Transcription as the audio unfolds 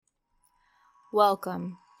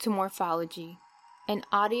Welcome to Morphology, an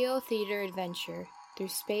audio theater adventure through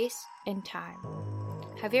space and time.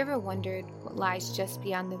 Have you ever wondered what lies just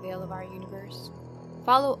beyond the veil of our universe?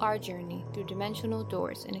 Follow our journey through dimensional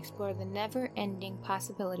doors and explore the never-ending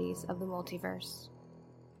possibilities of the multiverse.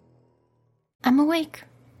 I'm awake.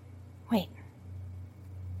 Wait.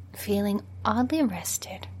 Feeling oddly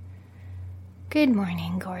rested. Good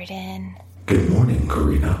morning, Gordon. Good morning,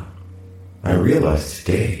 Karina. I realize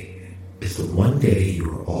today is the one day you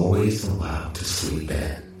are always allowed to sleep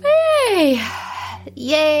in. Hey!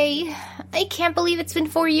 Yay! I can't believe it's been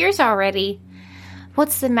 4 years already.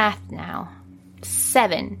 What's the math now?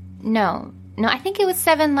 7. No, I think it was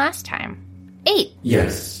 7 last time. 8.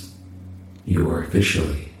 Yes, you are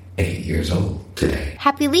officially 8 years old today.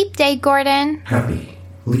 Happy Leap Day, Gordon. Happy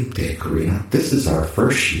Leap Day, Karina. This is our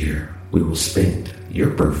first year we will spend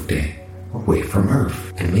your birthday away from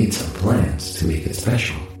Earth and made some plans to make it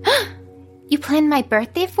special. You planned my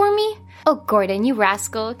birthday for me? Oh, Gordon, you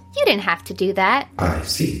rascal. You didn't have to do that. I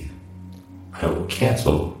see. I will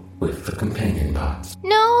cancel with the companion bots.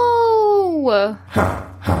 No!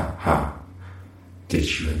 Ha, ha, ha.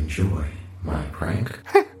 Did you enjoy my prank?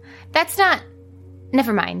 That's not...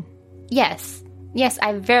 Never mind. Yes,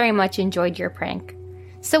 I very much enjoyed your prank.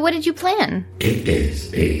 So what did you plan? It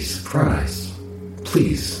is a surprise.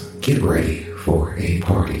 Please get ready for a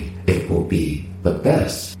party. It will be the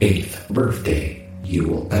best 8th birthday you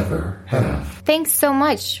will ever have. Thanks so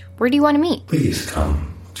much. Where do you want to meet? Please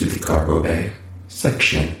come to the cargo bay,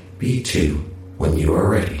 section B2, when you are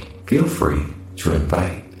ready. Feel free to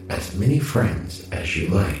invite as many friends as you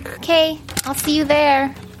like. Okay, I'll see you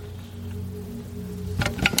there.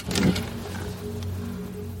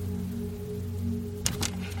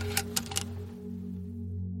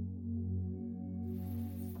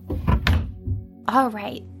 All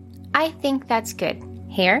right, I think that's good.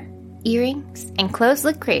 Hair, earrings, and clothes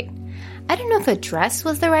look great. I don't know if a dress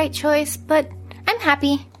was the right choice, but I'm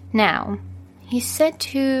happy now. He said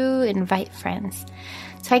to invite friends,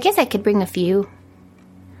 so I guess I could bring a few.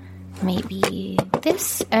 Maybe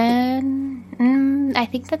this, and I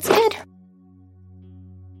think that's good.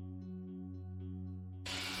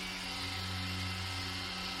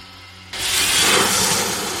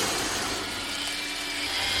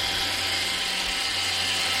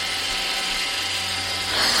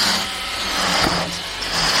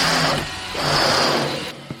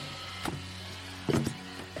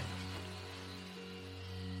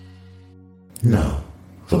 No,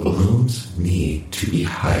 the balloons need to be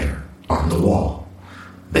higher on the wall.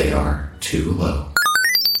 They are too low.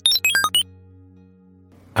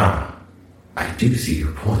 I do see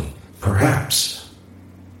your point. Perhaps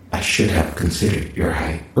I should have considered your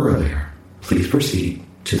height earlier. Please proceed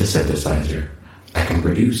to the synthesizer. I can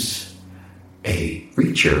produce a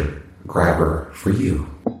reacher grabber for you.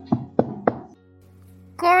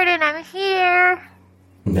 Gordon, I'm here.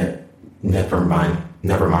 Never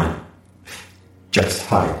mind. Just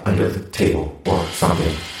hide under the table or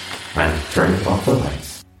something. I'm turning off the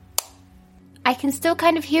lights. I can still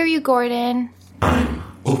kind of hear you, Gordon. I'm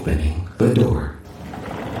opening the door.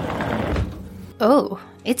 Oh,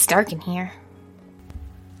 it's dark in here.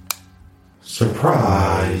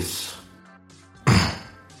 Surprise!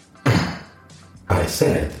 I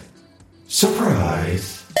said,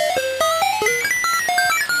 surprise!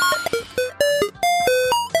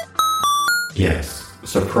 Yes.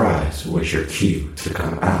 Surprise was your cue to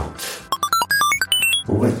come out.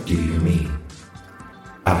 What do you mean?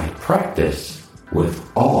 I practice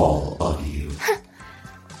with all of you.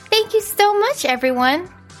 Thank you so much, everyone.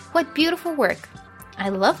 What beautiful work. I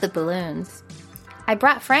love the balloons. I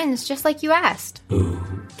brought friends just like you asked. Who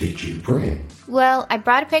did you bring? Well, I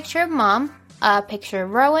brought a picture of Mom, a picture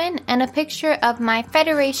of Rowan, and a picture of my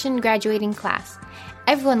Federation graduating class.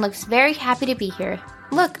 Everyone looks very happy to be here.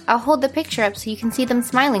 Look, I'll hold the picture up so you can see them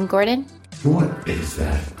smiling, Gordon. What is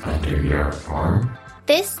that under your arm?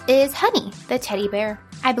 This is Honey, the teddy bear.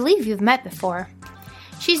 I believe you've met before.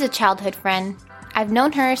 She's a childhood friend. I've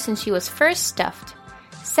known her since she was first stuffed.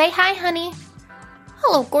 Say hi, Honey.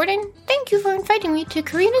 Hello, Gordon. Thank you for inviting me to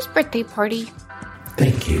Karina's birthday party.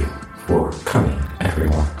 Thank you for coming,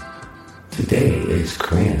 everyone. Today is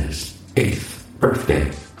Karina's 8th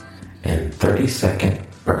birthday and 32nd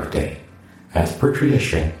birthday. As per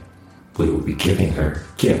tradition, we will be giving her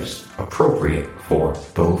gifts appropriate for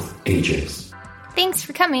both ages. Thanks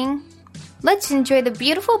for coming. Let's enjoy the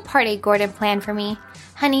beautiful party Gordon planned for me.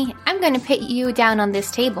 Honey, I'm going to put you down on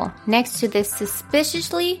this table, next to this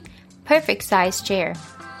suspiciously perfect-sized chair.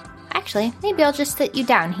 Actually, maybe I'll just sit you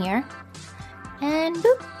down here. And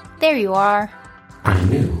boop, there you are. I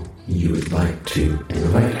knew you would like to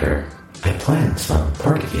invite her. I planned some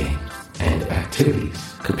party games and activities.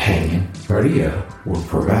 Companion Maria will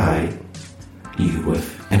provide you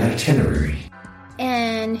with an itinerary.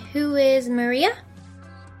 And who is Maria?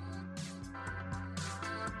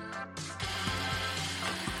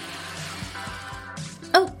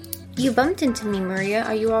 Oh, you bumped into me, Maria.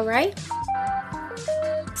 Are you alright?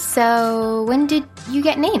 So, when did you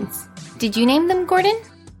get names? Did you name them, Gordon?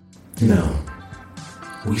 No.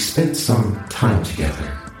 We spent some time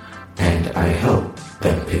together, and I helped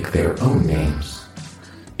them pick their own names.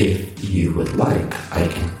 If you would like, I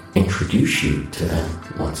can introduce you to them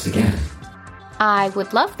once again. I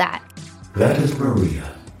would love that. That is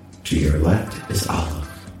Maria. To your left is Olive.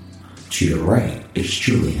 To your right is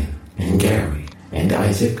Julian and Gary, and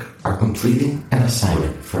Isaac are completing an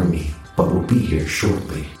assignment for me, but will be here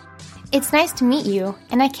shortly. It's nice to meet you,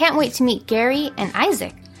 and I can't wait to meet Gary and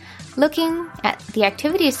Isaac. Looking at the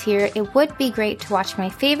activities here, it would be great to watch my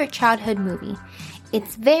favorite childhood movie.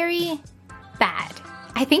 It's very bad.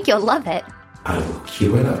 I think you'll love it. I will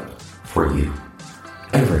cue it up for you.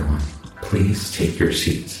 Everyone, please take your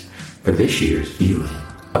seats for this year's viewing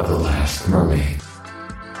of The Last Mermaid.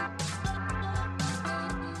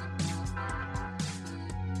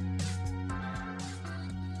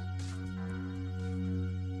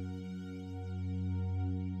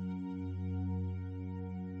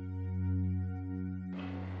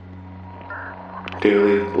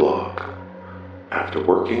 Daily log. After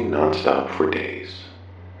working nonstop for days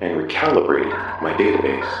and recalibrating my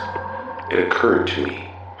database, it occurred to me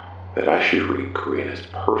that I should read Karina's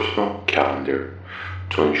personal calendar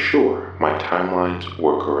to ensure my timelines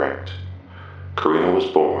were correct. Karina was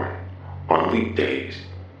born on leap days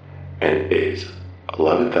and is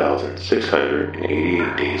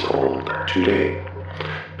 11,688 days old today.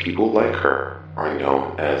 People like her are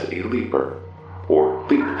known as a leaper or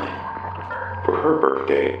leapling. For her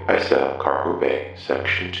birthday, I set up Cargo Bay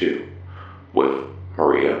Section 2 with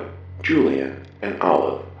Maria, Julian, and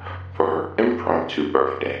Olive for her impromptu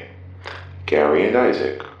birthday. Gary and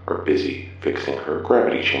Isaac are busy fixing her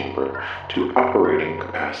gravity chamber to operating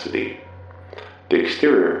capacity. The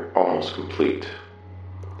exterior almost complete.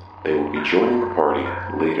 They will be joining the party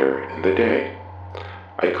later in the day.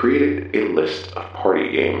 I created a list of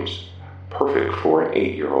party games perfect for an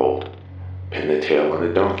 8-year-old. Pin the tail on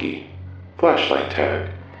the donkey, flashlight tag,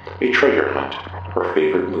 a treasure hunt, her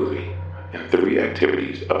favorite movie, and 3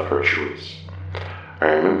 activities of her choice. I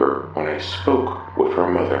remember when I spoke with her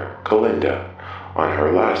mother, Kalinda, on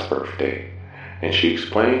her last birthday, and she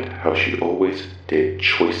explained how she always did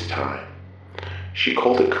choice time. She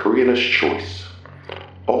called it Karina's choice.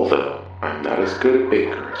 Although I'm not as good at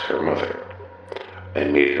baking as her mother, I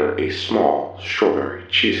made her a small strawberry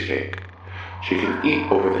cheesecake she can eat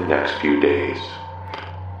over the next few days.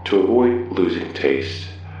 To avoid losing taste,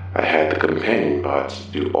 I had the companion bots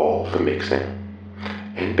do all the mixing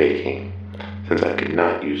and baking, since I could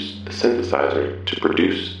not use the synthesizer to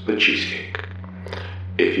produce the cheesecake.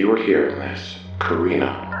 If you are hearing this,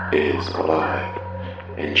 Karina is alive,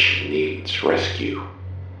 and she needs rescue.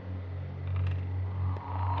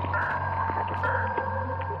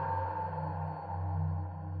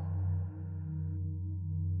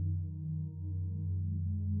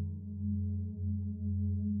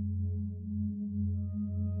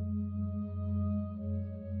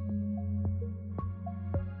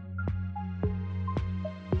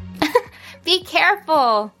 Be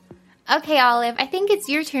careful! Okay, Olive, I think it's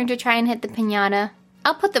your turn to try and hit the piñata.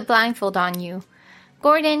 I'll put the blindfold on you.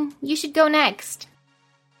 Gordon, you should go next.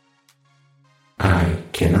 I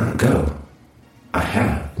cannot go. I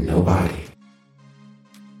have no body.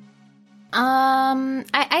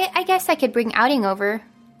 I guess I could bring Outing over.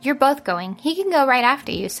 You're both going. He can go right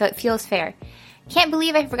after you, so it feels fair. Can't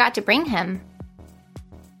believe I forgot to bring him.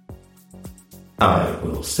 I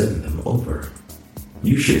will send them over.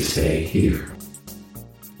 You should stay here.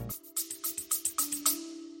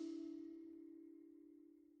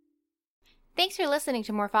 Thanks for listening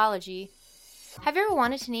to Morphology. Have you ever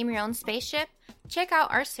wanted to name your own spaceship? Check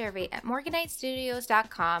out our survey at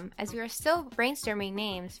morganitestudios.com as we are still brainstorming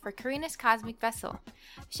names for Karina's cosmic vessel.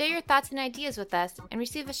 Share your thoughts and ideas with us and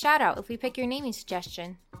receive a shout out if we pick your naming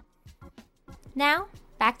suggestion. Now,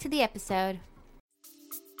 back to the episode.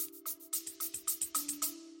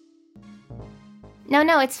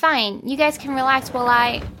 No, it's fine. You guys can relax while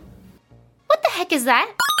I... What the heck is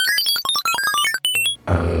that?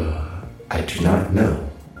 I do not know.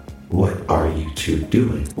 What are you two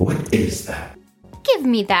doing? What is that? Give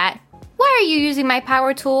me that. Why are you using my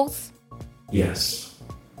power tools? Yes.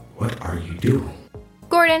 What are you doing?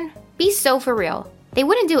 Gordon, be so for real. They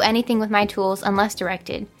wouldn't do anything with my tools unless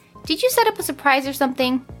directed. Did you set up a surprise or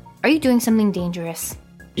something? Are you doing something dangerous?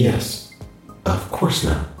 Yes, of course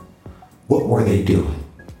not. What were they doing?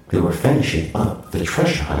 They were finishing up the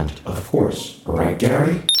treasure hunt, of course. Right,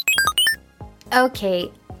 Gary?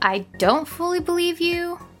 Okay, I don't fully believe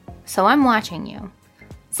you, so I'm watching you.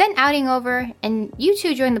 Send Outing over, and you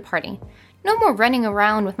two join the party. No more running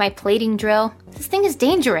around with my plating drill. This thing is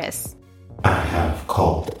dangerous. I have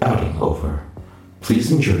called Outing over.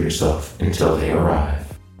 Please enjoy yourself until they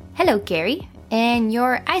arrive. Hello, Gary. And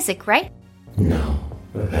you're Isaac, right? No,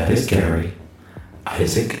 that is Gary.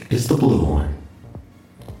 Isaac is the blue one.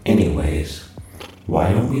 Anyways,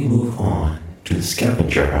 why don't we move on to the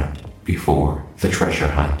scavenger hunt before the treasure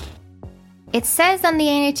hunt? It says on the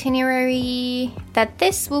itinerary that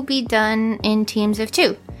this will be done in teams of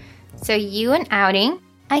 2. So you and Outing,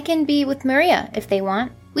 I can be with Maria if they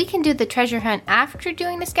want. We can do the treasure hunt after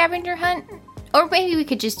doing the scavenger hunt. Or maybe we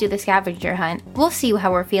could just do the scavenger hunt. We'll see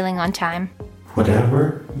how we're feeling on time.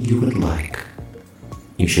 Whatever you would like.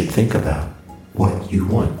 You should think about what you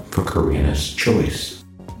want for Karina's choice.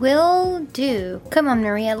 Will do. Come on,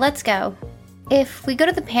 Maria, let's go. If we go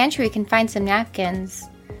to the pantry, we can find some napkins.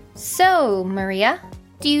 So, Maria,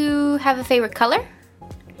 do you have a favorite color?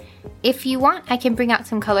 If you want, I can bring out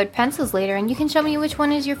some colored pencils later and you can show me which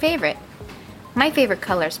one is your favorite. My favorite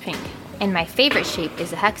color is pink, and my favorite shape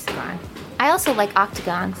is a hexagon. I also like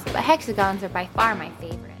octagons, but hexagons are by far my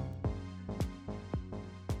favorite.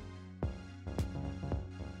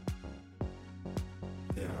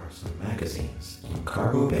 There are some magazines in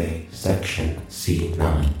Cargo Bay, section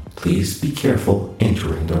C9. Please be careful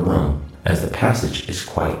entering the room, as the passage is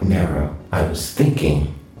quite narrow. I was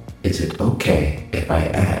thinking, is it okay if I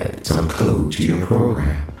add some code to your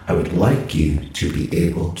program? I would like you to be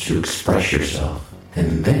able to express yourself,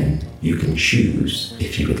 and then you can choose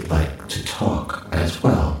if you would like to talk as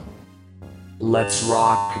well. Let's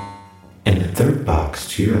rock. In the third box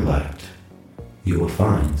to your left, you will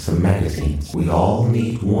find some magazines. We all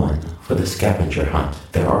need one for the scavenger hunt.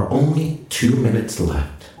 There are only 2 minutes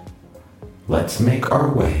left. Let's make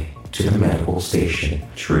our way to the medical station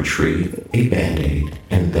to retrieve a Band-Aid,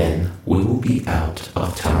 and then we will be out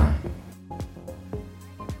of time.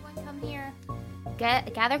 Everyone come here.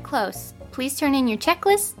 Gather close. Please turn in your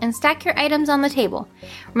checklist and stack your items on the table.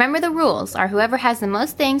 Remember the rules are whoever has the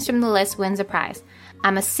most things from the list wins a prize.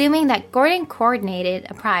 I'm assuming that Gordon coordinated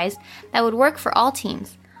a prize that would work for all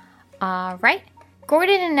teams. Alright,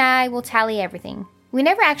 Gordon and I will tally everything. We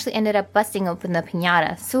never actually ended up busting open the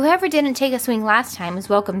piñata, so whoever didn't take a swing last time is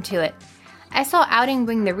welcome to it. I saw Outing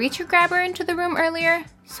bring the Reacher Grabber into the room earlier,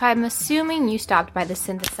 so I'm assuming you stopped by the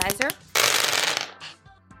synthesizer.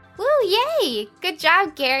 Woo, yay! Good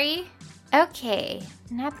job, Gary! Okay,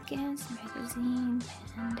 napkins, magazine,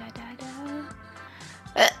 pen,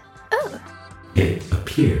 oh. It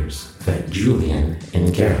appears that Julian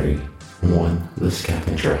and Gary won the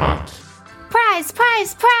scavenger hunt. Prize,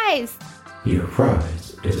 prize, prize! Your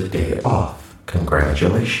prize is a day off.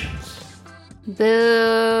 Congratulations.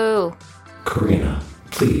 Boo! Karina,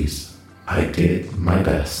 please. I did my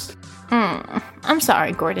best. I'm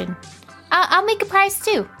sorry, Gordon. I'll make a prize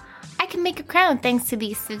too. I can make a crown thanks to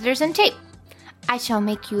these scissors and tape. I shall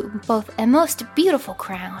make you both a most beautiful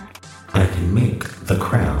crown. I can make the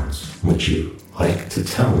crowns. Would you like to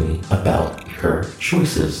tell me about your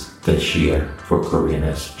choices this year for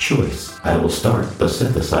Karina's choice? I will start the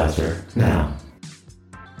synthesizer now.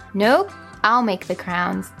 Nope, I'll make the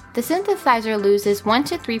crowns. The synthesizer loses 1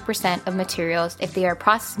 to 3% of materials if they are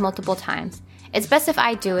processed multiple times. It's best if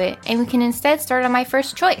I do it, and we can instead start on my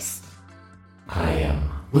first choice. I am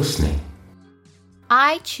listening.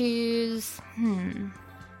 I choose...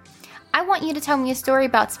 I want you to tell me a story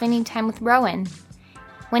about spending time with Rowan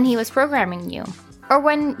when he was programming you, or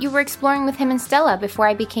when you were exploring with him and Stella before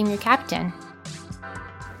I became your captain.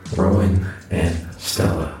 Rowan and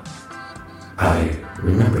Stella. I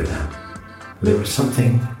remember them. There was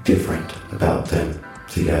something different about them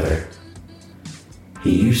together.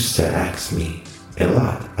 He used to ask me a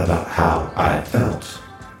lot about how I felt.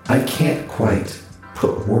 I can't quite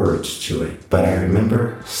put words to it, but I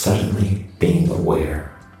remember suddenly being aware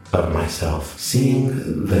of myself,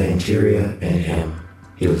 seeing the interior in him.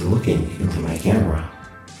 He was looking into my camera.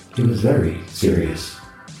 He was very serious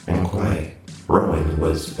and quiet. Rowan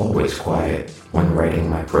was always quiet when writing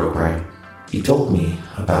my program. He told me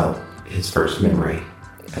about his first memory.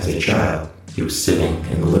 As a child, he was sitting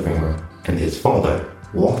in the living room, and his father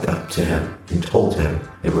walked up to him and told him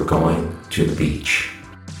they were going to the beach.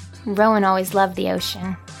 Rowan always loved the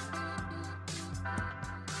ocean.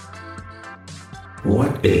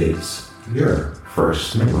 What is your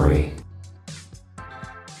first memory?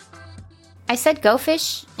 I said go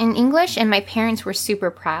fish in English, and my parents were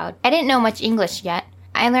super proud. I didn't know much English yet.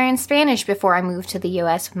 I learned Spanish before I moved to the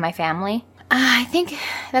US with my family. I think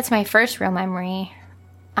that's my first real memory.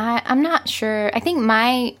 I'm not sure. I think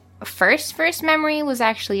my first memory was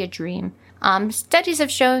actually a dream. Studies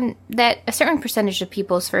have shown that a certain percentage of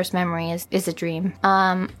people's first memory is a dream.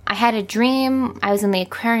 I had a dream. I was in the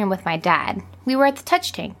aquarium with my dad. We were at the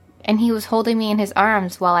touch tank, and he was holding me in his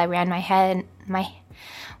arms while I ran my hand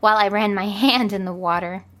in the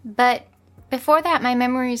water. But before that, my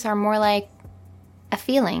memories are more like a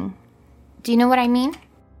feeling. Do you know what I mean?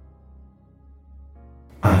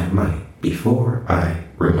 I might. Before I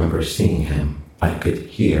remember seeing him, I could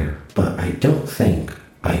hear, but I don't think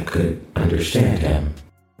I could understand him.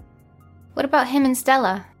 What about him and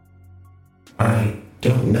Stella? I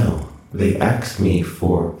don't know. They asked me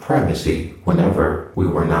for privacy whenever we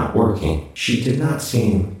were not working. She did not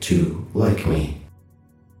seem to like me.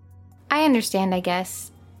 I understand, I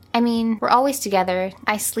guess. I mean, we're always together.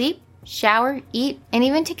 I sleep, shower, eat, and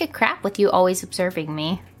even take a crap with you always observing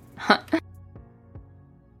me.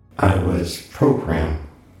 I was programmed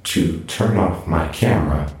to turn off my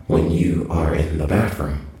camera when you are in the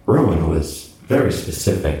bathroom. Rowan was very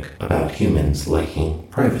specific about humans liking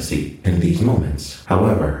privacy in these moments.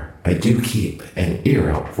 However, I do keep an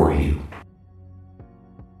ear out for you.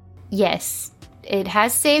 Yes, it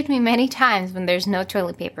has saved me many times when there's no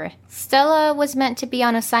toilet paper. Stella was meant to be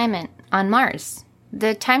on assignment on Mars.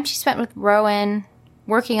 The time she spent with Rowan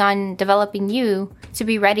working on developing you to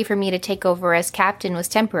be ready for me to take over as captain was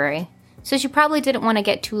temporary. So she probably didn't want to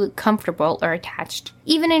get too comfortable or attached.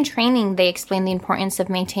 Even in training, they explained the importance of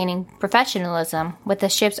maintaining professionalism with the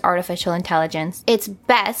ship's artificial intelligence. It's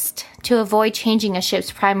best to avoid changing a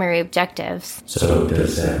ship's primary objectives. So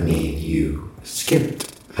does that mean you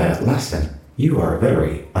skipped that lesson? You are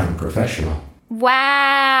very unprofessional.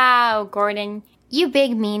 Wow, Gordon. You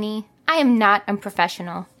big meanie. I am not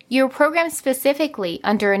unprofessional. You were programmed specifically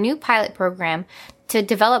under a new pilot program to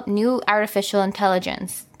develop new artificial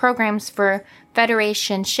intelligence programs for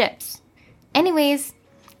Federation ships. Anyways,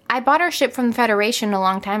 I bought our ship from the Federation a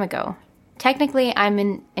long time ago. Technically, I'm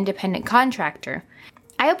an independent contractor.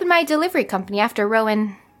 I opened my delivery company after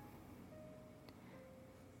Rowan.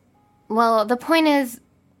 Well, the point is,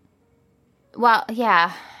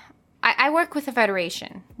 I work with the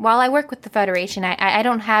Federation. While I work with the Federation, I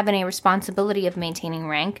don't have any responsibility of maintaining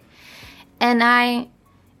rank. And I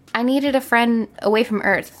needed a friend away from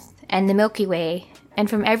Earth and the Milky Way and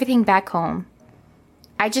from everything back home.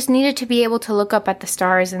 I just needed to be able to look up at the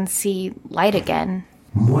stars and see light again.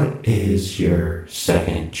 What is your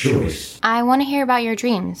second choice? I want to hear about your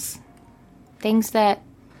dreams. Things that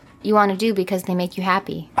you want to do because they make you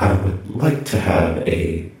happy. I would like to have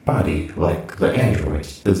a body like the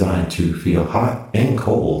androids, designed to feel hot and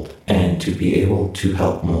cold and to be able to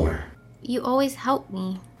help more. You always help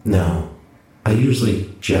me. No, I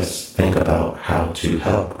usually just think about how to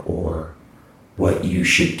help or what you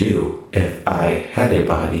should do. If I had a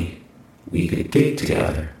body, we could date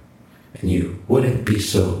together, and you wouldn't be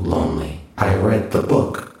so lonely. I read the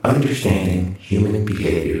book, Understanding Human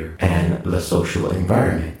Behavior and the Social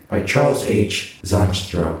Environment by Charles H.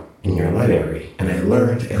 Zonstrow in your library, and I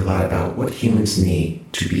learned a lot about what humans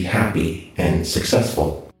need to be happy and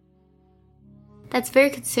successful. That's very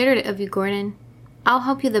considerate of you, Gordon. I'll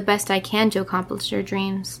help you the best I can to accomplish your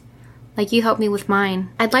dreams, like you helped me with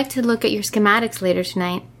mine. I'd like to look at your schematics later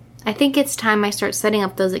tonight. I think it's time I start setting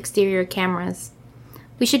up those exterior cameras.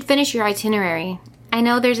 We should finish your itinerary. I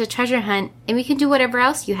know there's a treasure hunt, and we can do whatever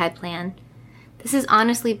else you had planned. This has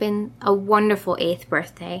honestly been a wonderful 8th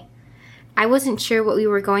birthday. I wasn't sure what we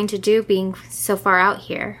were going to do being so far out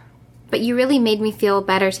here, but you really made me feel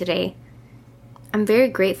better today. I'm very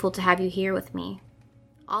grateful to have you here with me.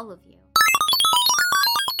 All of you.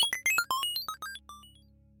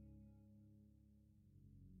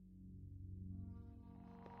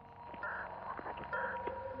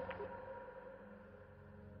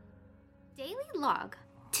 Daily log.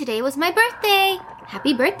 Today was my birthday.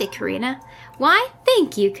 Happy birthday, Karina. Why?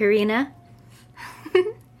 Thank you, Karina.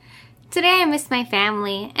 Today I missed my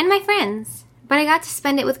family and my friends, but I got to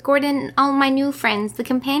spend it with Gordon and all my new friends, the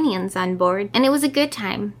companions on board, and it was a good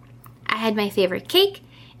time. I had my favorite cake,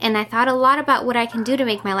 and I thought a lot about what I can do to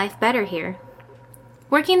make my life better here.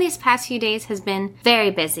 Working these past few days has been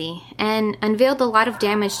very busy and unveiled a lot of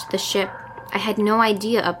damage to the ship I had no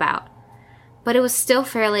idea about, but it was still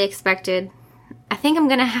fairly expected. I think I'm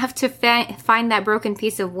gonna have to find that broken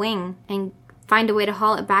piece of wing and find a way to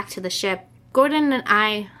haul it back to the ship. Gordon and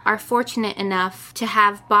I are fortunate enough to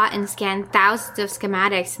have bought and scanned thousands of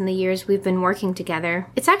schematics in the years we've been working together.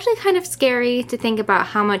 It's actually kind of scary to think about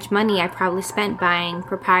how much money I probably spent buying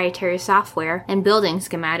proprietary software and building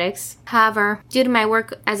schematics. However, due to my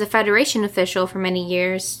work as a Federation official for many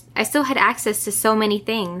years, I still had access to so many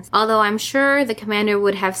things, although I'm sure the commander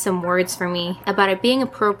would have some words for me about it being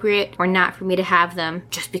appropriate or not for me to have them.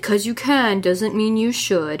 Just because you can doesn't mean you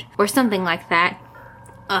should, or something like that.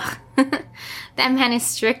 Ugh, that man is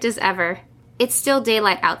strict as ever. It's still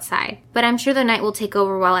daylight outside, but I'm sure the night will take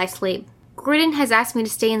over while I sleep. Gordon has asked me to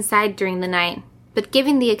stay inside during the night, but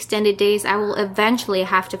given the extended days, I will eventually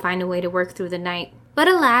have to find a way to work through the night. But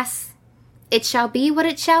alas, it shall be what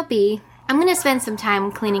it shall be. I'm gonna spend some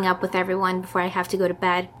time cleaning up with everyone before I have to go to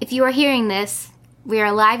bed. If you are hearing this, we are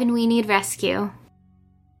alive and we need rescue.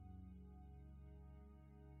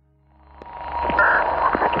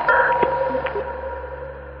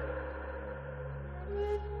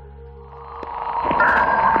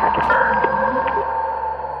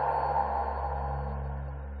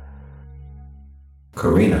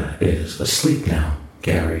 Karina is asleep now.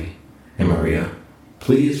 Gary and Maria,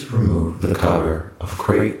 please remove the cover of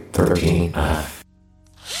crate 13F.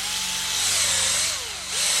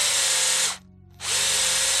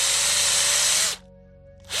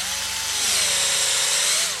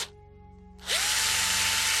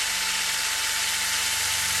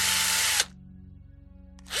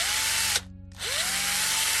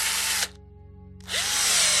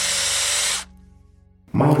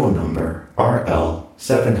 Model number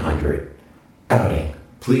RL700. Outing.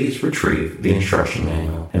 Please retrieve the instruction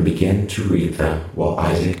manual and begin to read them while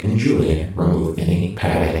Isaac and Julian remove any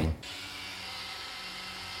padding.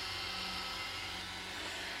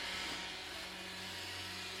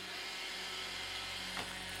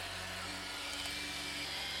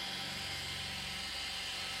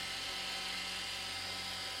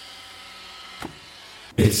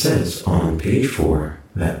 It says on page 4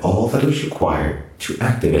 that all that is required to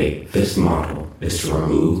activate this model is to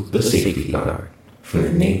remove the safety guard from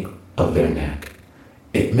the nape of their neck.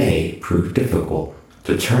 It may prove difficult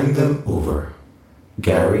to turn them over.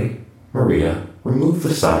 Gary, Maria, remove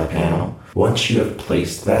the side panel. Once you have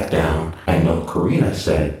placed that down, I know Karina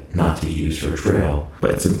said not to use her drill,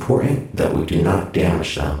 but it's important that we do not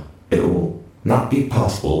damage them. It will not be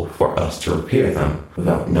possible for us to repair them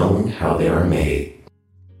without knowing how they are made.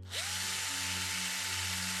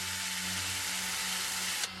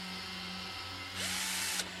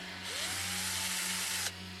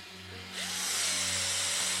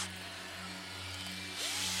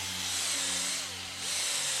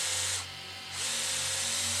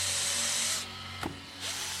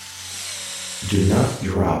 Do not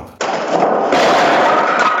drop.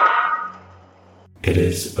 It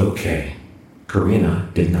is okay. Karina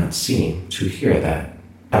did not seem to hear that.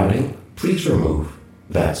 Outing, please remove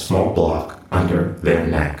that small block under their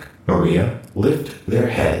neck. Maria, lift their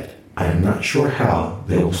head. I am not sure how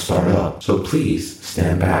they will start up, so please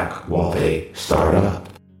stand back while they start up.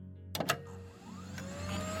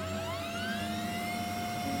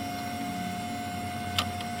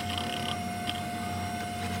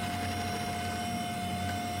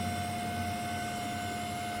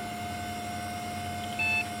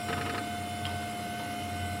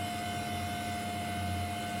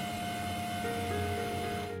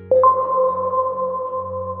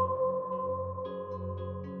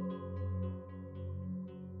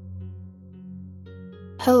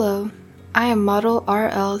 Hello, I am model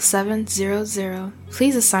RL700.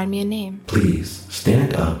 Please assign me a name. Please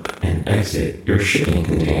stand up and exit your shipping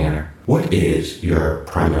container. What is your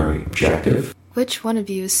primary objective? Which one of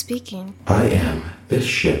you is speaking? I am this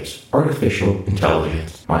ship's artificial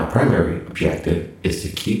intelligence. My primary objective is to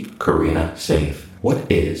keep Karina safe.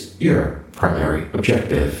 What is your primary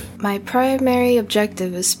objective? My primary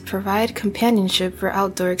objective is to provide companionship for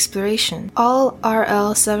outdoor exploration. All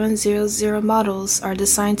RL700 models are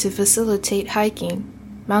designed to facilitate hiking,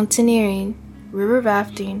 mountaineering, river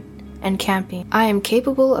rafting, and camping. I am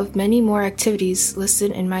capable of many more activities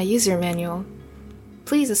listed in my user manual.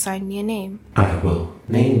 Please assign me a name. I will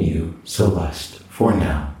name you Celeste for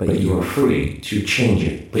now, but you are free to change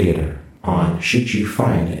it later on should you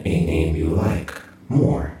find a name you like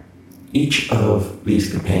more. Each of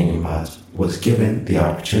these companion bots was given the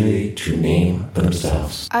opportunity to name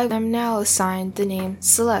themselves. I am now assigned the name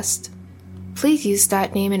Celeste. Please use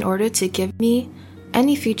that name in order to give me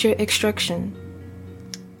any future instruction.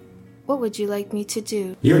 What would you like me to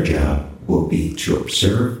do? Your job will be to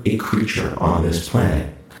observe a creature on this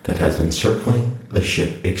planet that has been circling the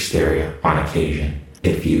ship exterior on occasion.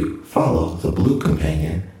 If you follow the blue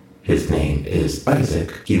companion, His name is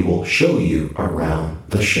Isaac. He will show you around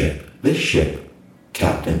the ship. This ship,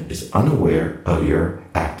 Captain, is unaware of your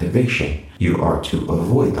activation. You are to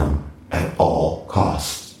avoid them at all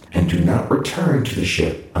costs, and do not return to the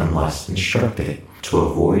ship unless instructed to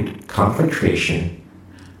avoid confrontation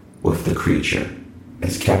with the creature,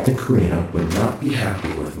 as Captain Karina would not be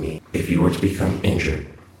happy with me if you were to become injured.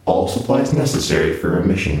 All supplies necessary for your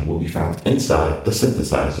mission will be found inside the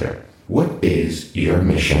synthesizer. What is your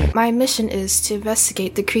mission? My mission is to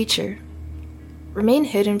investigate the creature. Remain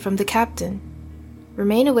hidden from the captain.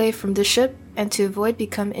 Remain away from the ship and to avoid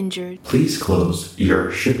become injured. Please close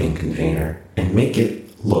your shipping container and make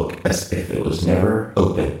it look as if it was never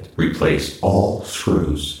opened. Replace all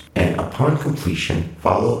screws, and upon completion,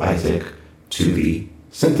 follow Isaac to the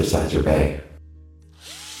synthesizer bay.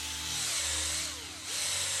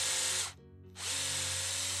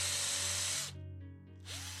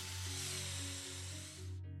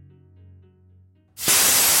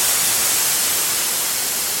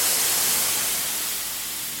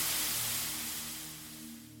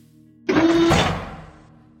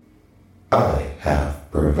 I have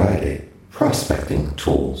provided prospecting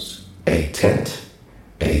tools, a tent,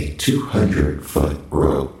 a 200-foot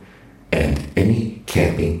rope, and any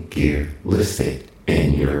camping gear listed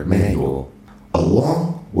in your manual.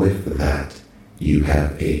 Along with that, you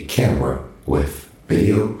have a camera with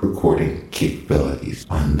video recording capabilities.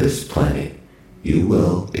 On this planet, you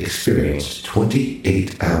will experience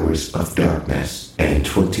 28 hours of darkness and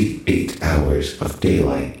 28 hours of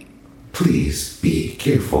daylight. Please be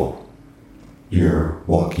careful. Your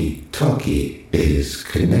walkie-talkie is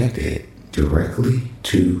connected directly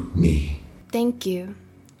to me. Thank you.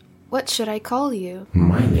 What should I call you?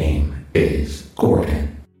 My name is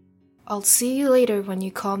Gordon. I'll see you later when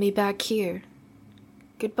you call me back here.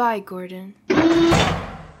 Goodbye, Gordon.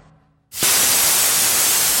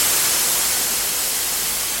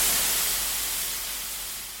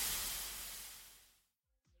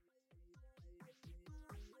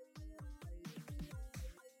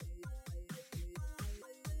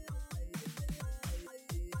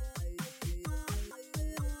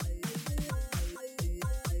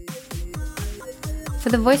 For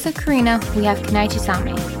the voice of Karina, we have Kanai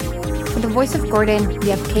Chisame. For the voice of Gordon, we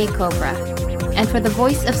have Kay Cobra. And for the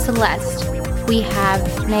voice of Celeste, we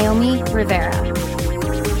have Naomi Rivera.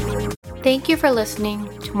 Thank you for listening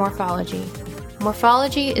to Morphology.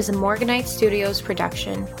 Morphology is a Morganite Studios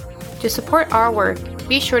production. To support our work,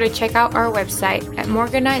 be sure to check out our website at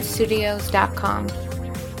morganitestudios.com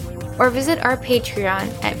or visit our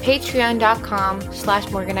Patreon at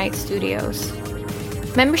patreon.com/morganitestudios.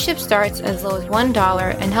 Membership starts as low as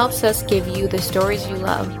 $1 and helps us give you the stories you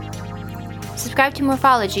love. Subscribe to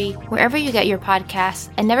Morphology wherever you get your podcasts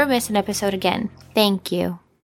and never miss an episode again. Thank you.